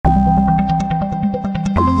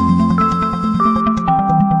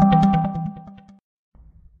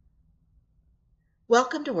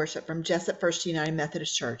Welcome to worship from Jessup First United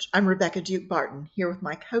Methodist Church. I'm Rebecca Duke Barton, here with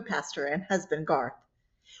my co-pastor and husband Garth.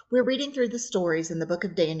 We're reading through the stories in the book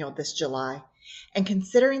of Daniel this July and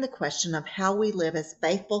considering the question of how we live as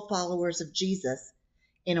faithful followers of Jesus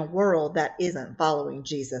in a world that isn't following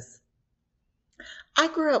Jesus. I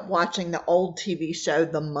grew up watching the old TV show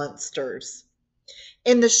The Munsters.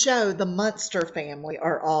 In the show, the Munster family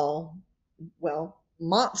are all,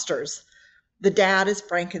 monsters. The dad is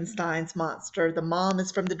Frankenstein's monster. The mom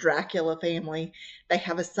is from the Dracula family. They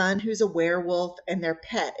have a son who's a werewolf, and their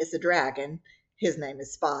pet is a dragon. His name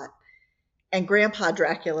is Spot. And Grandpa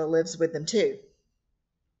Dracula lives with them too.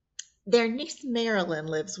 Their niece Marilyn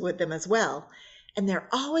lives with them as well, and they're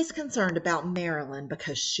always concerned about Marilyn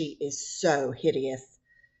because she is so hideous.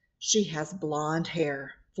 She has blonde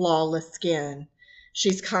hair, flawless skin.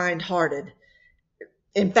 She's kind-hearted.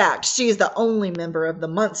 In fact, she is the only member of the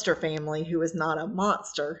Munster family who is not a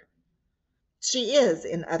monster. She is,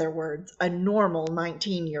 in other words, a normal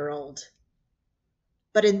 19-year-old.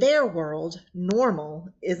 But in their world, normal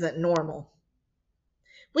isn't normal.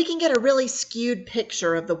 We can get a really skewed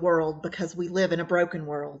picture of the world because we live in a broken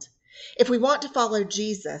world. If we want to follow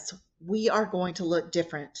Jesus, we are going to look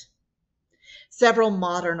different. Several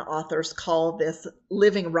modern authors call this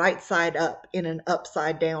living right side up in an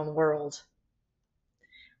upside down world.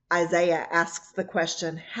 Isaiah asks the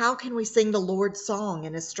question, how can we sing the Lord's song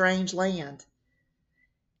in a strange land?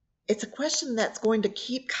 It's a question that's going to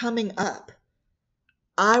keep coming up.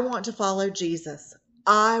 I want to follow Jesus.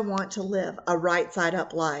 I want to live a right side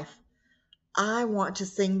up life. I want to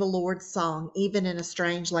sing the Lord's song even in a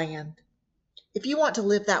strange land. If you want to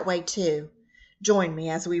live that way too, join me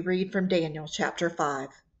as we read from Daniel chapter 5.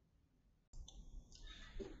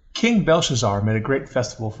 King Belshazzar made a great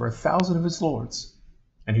festival for 1,000 of his lords,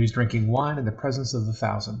 and he was drinking wine in the presence of the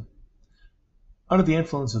 1,000. Under the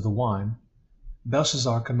influence of the wine,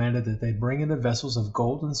 Belshazzar commanded that they bring in the vessels of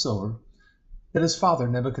gold and silver that his father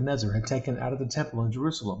Nebuchadnezzar had taken out of the temple in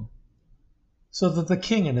Jerusalem, so that the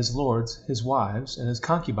king and his lords, his wives, and his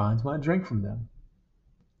concubines might drink from them.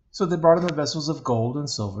 So they brought in the vessels of gold and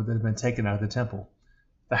silver that had been taken out of the temple,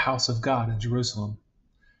 the house of God in Jerusalem,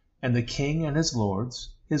 and the king and his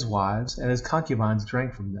lords, his wives, and his concubines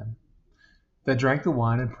drank from them. They drank the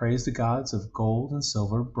wine and praised the gods of gold and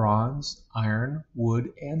silver, bronze, iron,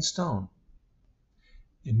 wood, and stone.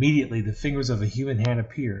 Immediately the fingers of a human hand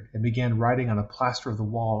appeared and began writing on a plaster of the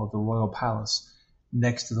wall of the royal palace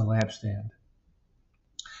next to the lampstand.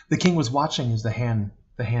 The king was watching as the hand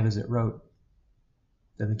as it wrote.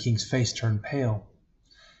 Then the king's face turned pale,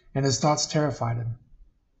 and his thoughts terrified him.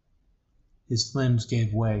 His limbs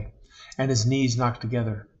gave way, and his knees knocked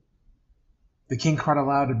together. The king cried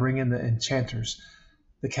aloud to bring in the enchanters,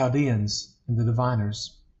 the Chaldeans, and the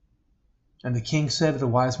diviners. And the king said to the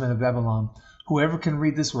wise men of Babylon, whoever can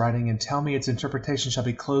read this writing and tell me its interpretation shall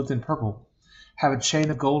be clothed in purple, have a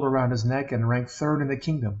chain of gold around his neck, and rank third in the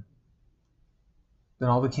kingdom. Then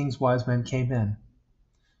all the king's wise men came in,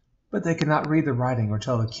 but they could not read the writing or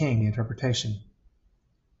tell the king the interpretation.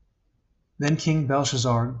 Then King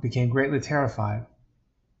Belshazzar became greatly terrified,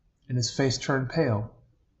 and his face turned pale,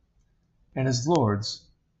 and his lords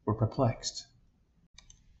were perplexed.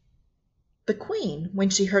 The queen, when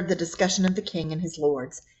she heard the discussion of the king and his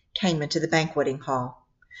lords, came into the banqueting hall.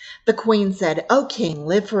 The queen said, "O king,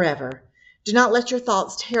 live forever. Do not let your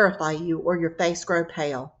thoughts terrify you or your face grow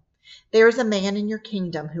pale. There is a man in your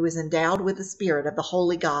kingdom who is endowed with the spirit of the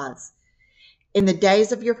holy gods. In the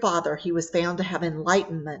days of your father he was found to have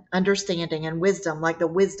enlightenment, understanding, and wisdom like the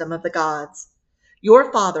wisdom of the gods.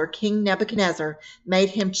 Your father, King Nebuchadnezzar, made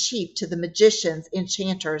him chief to the magicians,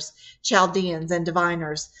 enchanters, Chaldeans, and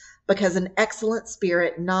diviners, because an excellent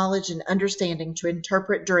spirit, knowledge, and understanding to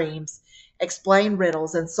interpret dreams, explain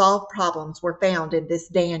riddles, and solve problems were found in this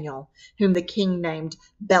Daniel, whom the king named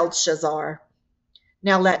Belshazzar.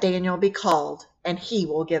 Now let Daniel be called, and he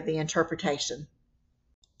will give the interpretation."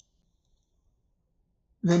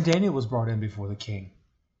 Then Daniel was brought in before the king.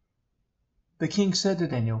 The king said to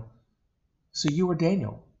Daniel, "So you are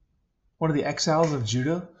Daniel, one of the exiles of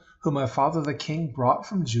Judah, whom my father the king brought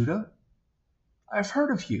from Judah? I have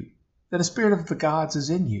heard of you, that a spirit of the gods is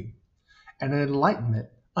in you, and an enlightenment,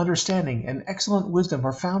 understanding, and excellent wisdom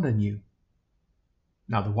are found in you.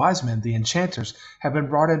 Now the wise men, the enchanters, have been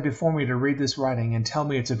brought in before me to read this writing and tell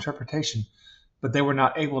me its interpretation, but they were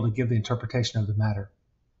not able to give the interpretation of the matter.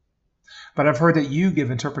 But I've heard that you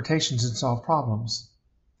give interpretations and solve problems.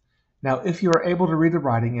 Now if you are able to read the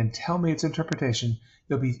writing and tell me its interpretation,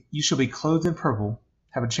 you shall be clothed in purple,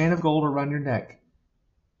 have a chain of gold around your neck,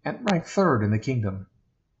 and rank third in the kingdom."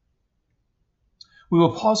 We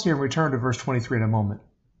will pause here and return to verse 23 in a moment.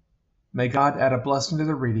 May God add a blessing to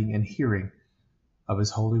the reading and hearing of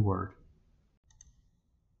his holy word.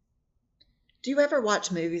 Do you ever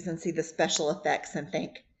watch movies and see the special effects and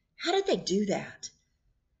think, how did they do that?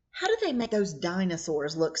 How did they make those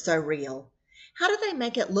dinosaurs look so real? How did they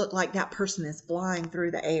make it look like that person is flying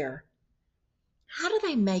through the air? How do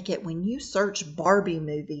they make it when you search Barbie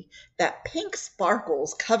movie that pink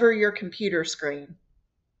sparkles cover your computer screen?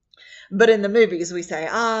 But in the movies, we say,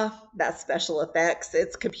 that's special effects.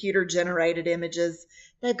 It's computer generated images.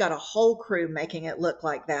 They've got a whole crew making it look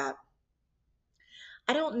like that.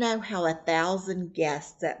 I don't know how 1,000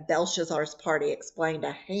 guests at Belshazzar's party explained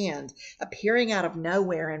a hand appearing out of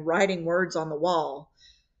nowhere and writing words on the wall.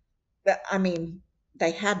 But,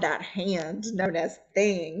 they had that hand known as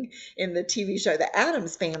Thing in the TV show The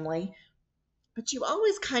Addams Family, but you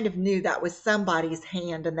always kind of knew that was somebody's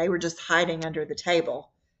hand and they were just hiding under the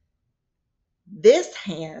table. This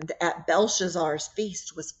hand at Belshazzar's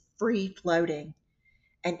feast was free floating,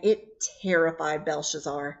 and it terrified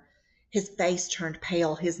Belshazzar. His face turned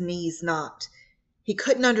pale, his knees knocked. He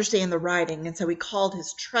couldn't understand the writing, and so he called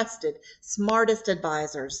his trusted, smartest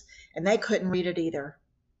advisors, and they couldn't read it either.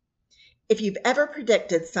 If you've ever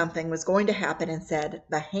predicted something was going to happen and said,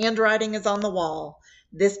 the handwriting is on the wall,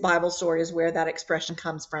 this Bible story is where that expression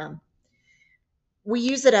comes from. We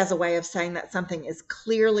use it as a way of saying that something is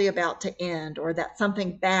clearly about to end or that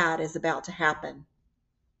something bad is about to happen.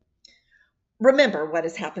 Remember what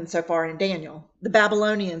has happened so far in Daniel. The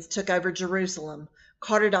Babylonians took over Jerusalem,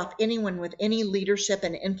 carted off anyone with any leadership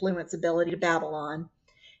and influence ability to Babylon,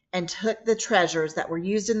 and took the treasures that were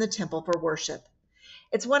used in the temple for worship.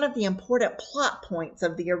 It's one of the important plot points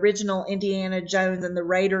of the original Indiana Jones and the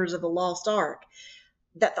Raiders of the Lost Ark,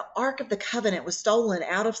 that the Ark of the Covenant was stolen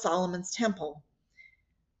out of Solomon's temple.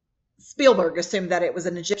 Spielberg assumed that it was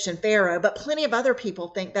an Egyptian pharaoh, but plenty of other people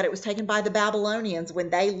think that it was taken by the Babylonians when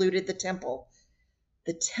they looted the temple.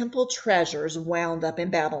 The temple treasures wound up in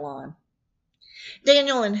Babylon.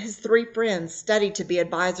 Daniel and his 3 friends studied to be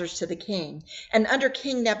advisors to the king, and under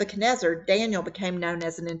King Nebuchadnezzar, Daniel became known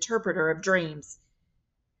as an interpreter of dreams.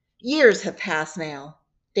 Years have passed now.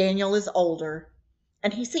 Daniel is older,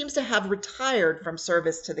 and he seems to have retired from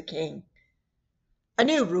service to the king. A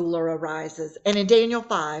new ruler arises, and in Daniel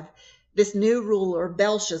 5, this new ruler,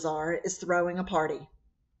 Belshazzar, is throwing a party.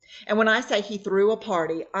 And when I say he threw a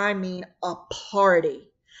party, I mean a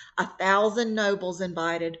party. 1,000 nobles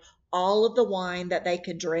invited, all of the wine that they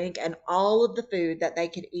could drink and all of the food that they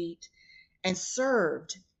could eat, and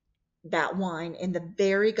served that wine in the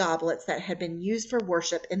very goblets that had been used for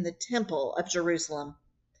worship in the temple of Jerusalem.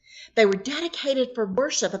 They were dedicated for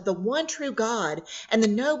worship of the one true God, and the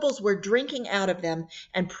nobles were drinking out of them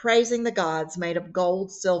and praising the gods made of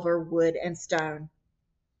gold, silver, wood, and stone.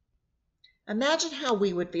 Imagine how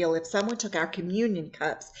we would feel if someone took our communion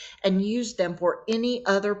cups and used them for any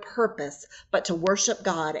other purpose but to worship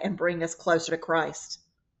God and bring us closer to Christ.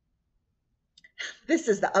 This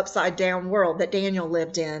is the upside down world that Daniel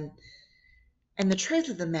lived in. And the truth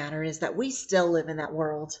of the matter is that we still live in that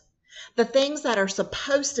world. The things that are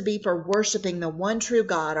supposed to be for worshiping the one true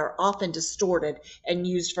God are often distorted and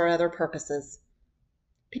used for other purposes.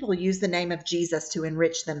 People use the name of Jesus to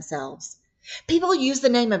enrich themselves. People use the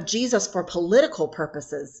name of Jesus for political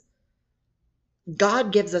purposes.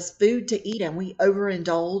 God gives us food to eat and we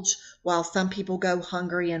overindulge, while some people go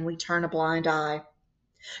hungry and we turn a blind eye.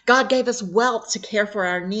 God gave us wealth to care for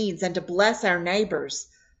our needs and to bless our neighbors,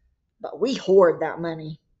 but we hoard that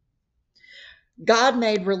money. God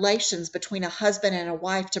made relations between a husband and a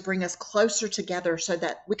wife to bring us closer together so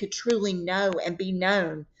that we could truly know and be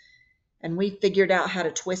known, and we figured out how to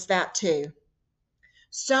twist that too.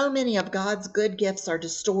 So many of God's good gifts are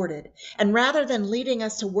distorted, and rather than leading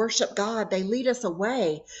us to worship God, they lead us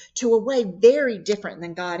away to a way very different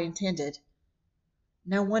than God intended.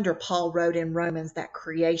 No wonder Paul wrote in Romans that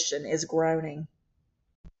creation is groaning.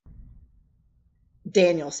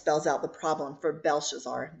 Daniel spells out the problem for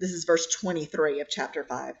Belshazzar. This is verse 23 of chapter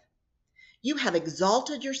 5. You have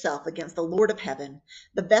exalted yourself against the Lord of heaven.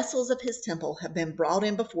 The vessels of his temple have been brought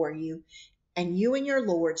in before you, and you and your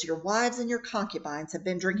lords, your wives and your concubines have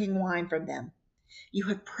been drinking wine from them. You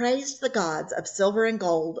have praised the gods of silver and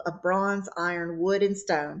gold, of bronze, iron, wood, and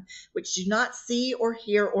stone, which do not see or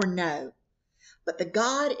hear or know. But the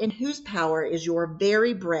God in whose power is your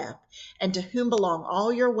very breath, and to whom belong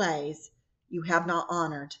all your ways, you have not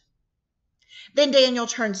honored. Then Daniel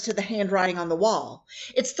turns to the handwriting on the wall.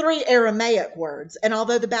 It's 3 Aramaic words, and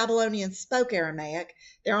although the Babylonians spoke Aramaic,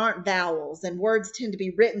 there aren't vowels, and words tend to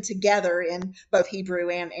be written together in both Hebrew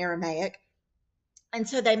and Aramaic, and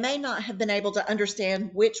so they may not have been able to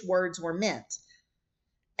understand which words were meant.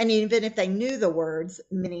 And even if they knew the words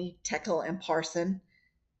mini, tekel, and parson,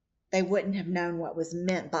 they wouldn't have known what was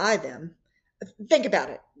meant by them. Think about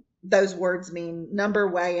it. Those words mean number,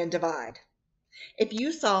 weigh, and divide. If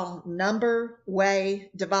you saw number, weigh,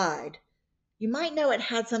 divide, you might know it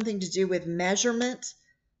had something to do with measurement,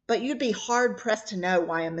 but you'd be hard pressed to know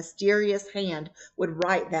why a mysterious hand would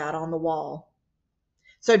write that on the wall.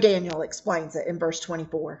 So Daniel explains it in verse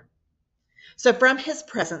 24. So from his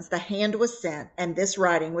presence the hand was sent, and this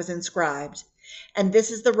writing was inscribed. And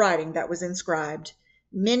this is the writing that was inscribed: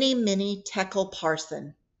 Many, many, tekel,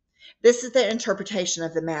 parson. This is the interpretation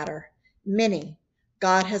of the matter. Many,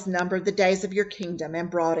 God has numbered the days of your kingdom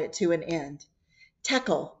and brought it to an end.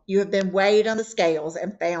 Tekel, you have been weighed on the scales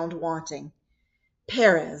and found wanting.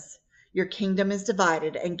 Perez, your kingdom is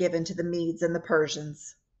divided and given to the Medes and the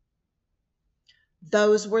Persians.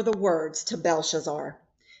 Those were the words to Belshazzar.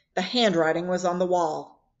 The handwriting was on the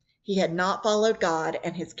wall. He had not followed God,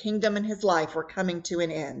 and his kingdom and his life were coming to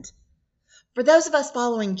an end. For those of us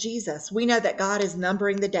following Jesus, we know that God is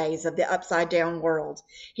numbering the days of the upside-down world.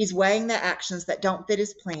 He's weighing the actions that don't fit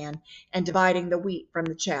his plan and dividing the wheat from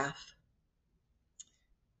the chaff.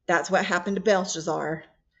 That's what happened to Belshazzar,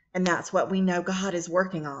 and that's what we know God is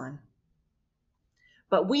working on.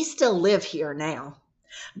 But we still live here now.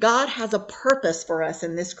 God has a purpose for us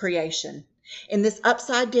in this creation, in this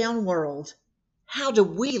upside-down world. How do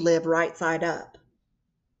we live right side up?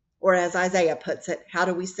 Or as Isaiah puts it, how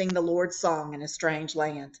do we sing the Lord's song in a strange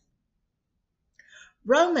land?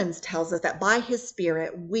 Romans tells us that by his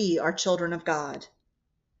Spirit, we are children of God.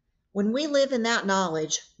 When we live in that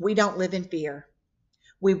knowledge, we don't live in fear.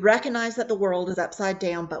 We recognize that the world is upside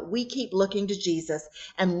down, but we keep looking to Jesus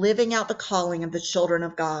and living out the calling of the children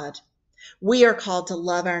of God. We are called to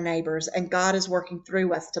love our neighbors, and God is working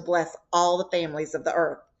through us to bless all the families of the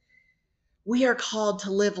earth. We are called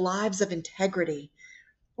to live lives of integrity.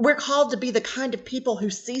 We're called to be the kind of people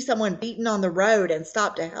who see someone beaten on the road and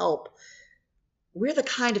stop to help. We're the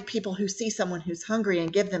kind of people who see someone who's hungry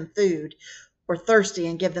and give them food, or thirsty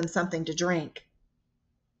and give them something to drink.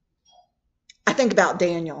 I think about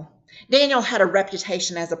Daniel. Daniel had a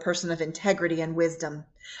reputation as a person of integrity and wisdom.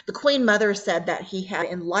 The Queen Mother said that he had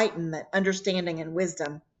enlightenment, understanding, and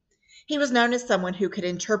wisdom. He was known as someone who could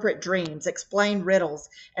interpret dreams, explain riddles,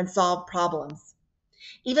 and solve problems.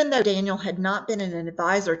 Even though Daniel had not been an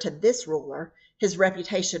advisor to this ruler, his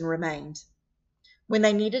reputation remained. When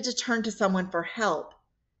they needed to turn to someone for help,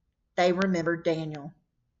 they remembered Daniel.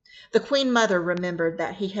 The Queen Mother remembered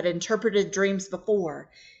that he had interpreted dreams before,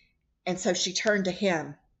 and so she turned to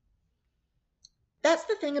him. That's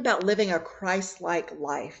the thing about living a Christ-like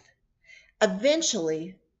life.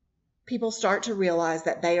 Eventually, people start to realize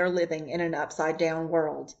that they are living in an upside-down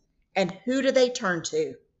world. And who do they turn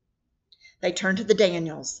to? They turn to the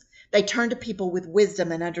Daniels. They turn to people with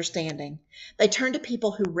wisdom and understanding. They turn to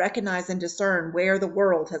people who recognize and discern where the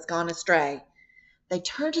world has gone astray. They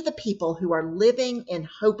turn to the people who are living in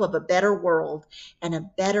hope of a better world and a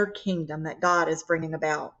better kingdom that God is bringing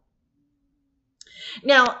about.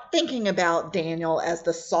 Now, thinking about Daniel as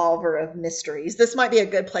the solver of mysteries, this might be a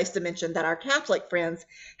good place to mention that our Catholic friends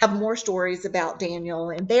have more stories about Daniel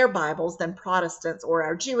in their Bibles than Protestants or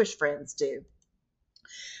our Jewish friends do.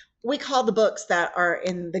 We call the books that are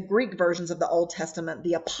in the Greek versions of the Old Testament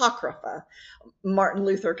the Apocrypha. Martin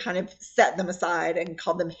Luther kind of set them aside and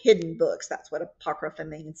called them hidden books. That's what Apocrypha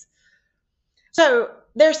means. So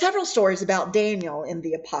there are several stories about Daniel in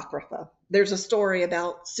the Apocrypha. There's a story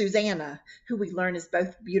about Susanna, who we learn is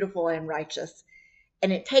both beautiful and righteous.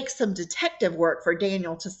 And it takes some detective work for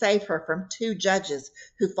Daniel to save her from two judges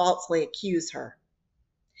who falsely accuse her.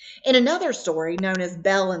 In another story, known as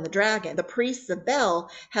Bel and the Dragon, the priests of Bel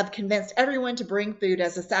have convinced everyone to bring food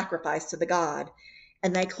as a sacrifice to the god,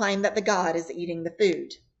 and they claim that the god is eating the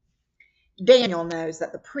food. Daniel knows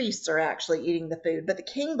that the priests are actually eating the food, but the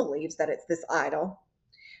king believes that it's this idol.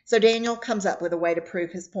 So Daniel comes up with a way to prove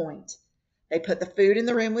his point. They put the food in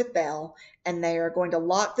the room with Bel, and they are going to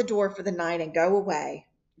lock the door for the night and go away.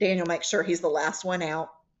 Daniel makes sure he's the last one out,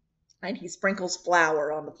 and he sprinkles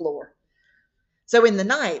flour on the floor. So in the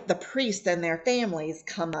night, the priests and their families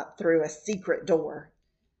come up through a secret door.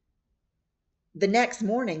 The next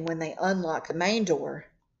morning, when they unlock the main door,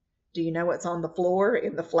 do you know what's on the floor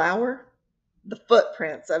in the flour? The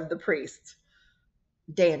footprints of the priests.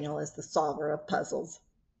 Daniel is the solver of puzzles.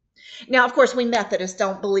 Now, of course, we Methodists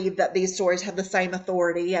don't believe that these stories have the same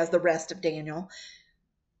authority as the rest of Daniel.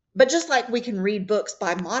 But just like we can read books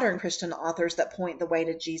by modern Christian authors that point the way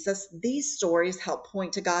to Jesus, these stories help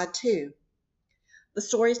point to God too. The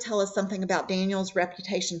stories tell us something about Daniel's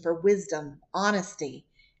reputation for wisdom, honesty,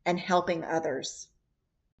 and helping others.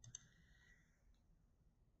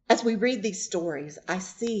 As we read these stories, I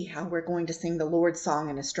see how we're going to sing the Lord's song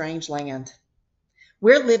in a strange land.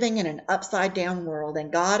 We're living in an upside down world,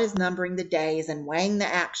 and God is numbering the days and weighing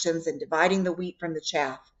the actions and dividing the wheat from the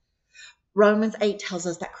chaff. Romans 8 tells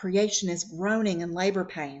us that creation is groaning in labor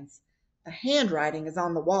pains. The handwriting is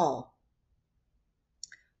on the wall.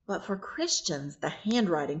 But for Christians, the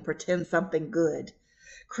handwriting portends something good.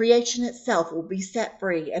 Creation itself will be set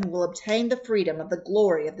free and will obtain the freedom of the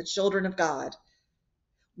glory of the children of God.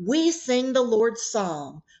 We sing the Lord's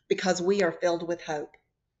song because we are filled with hope.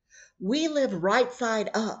 We live right side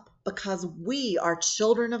up because we are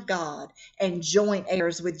children of God and joint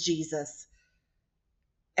heirs with Jesus.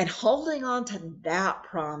 And holding on to that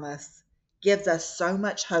promise gives us so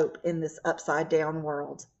much hope in this upside down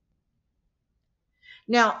world.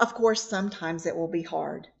 Now, of course, sometimes it will be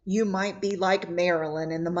hard. You might be like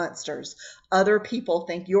Marilyn in the Munsters. Other people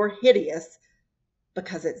think you're hideous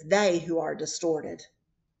because it's they who are distorted.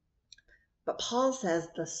 But Paul says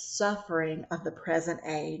the suffering of the present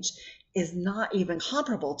age is not even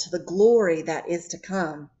comparable to the glory that is to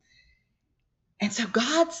come. And so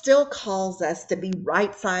God still calls us to be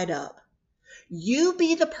right side up. You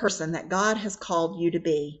be the person that God has called you to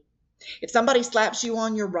be. If somebody slaps you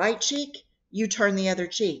on your right cheek, you turn the other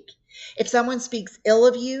cheek. If someone speaks ill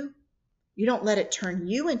of you, you don't let it turn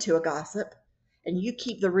you into a gossip, and you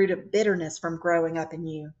keep the root of bitterness from growing up in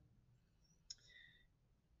you.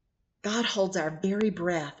 God holds our very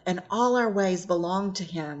breath, and all our ways belong to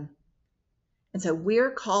him. And so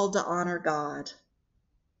we're called to honor God.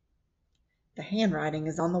 The handwriting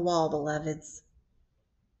is on the wall, beloveds.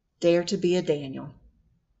 Dare to be a Daniel.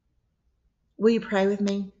 Will you pray with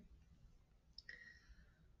me?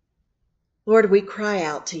 Lord, we cry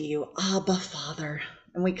out to you, Abba, Father,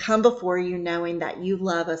 and we come before you knowing that you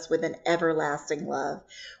love us with an everlasting love.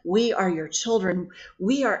 We are your children.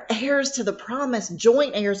 We are heirs to the promise,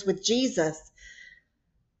 joint heirs with Jesus.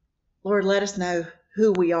 Lord, let us know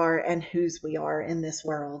who we are and whose we are in this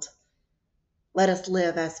world. Let us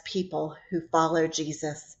live as people who follow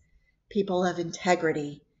Jesus, people of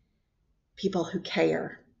integrity, people who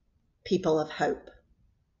care, people of hope.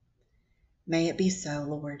 May it be so,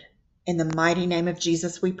 Lord. In the mighty name of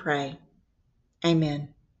Jesus we pray.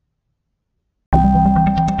 Amen.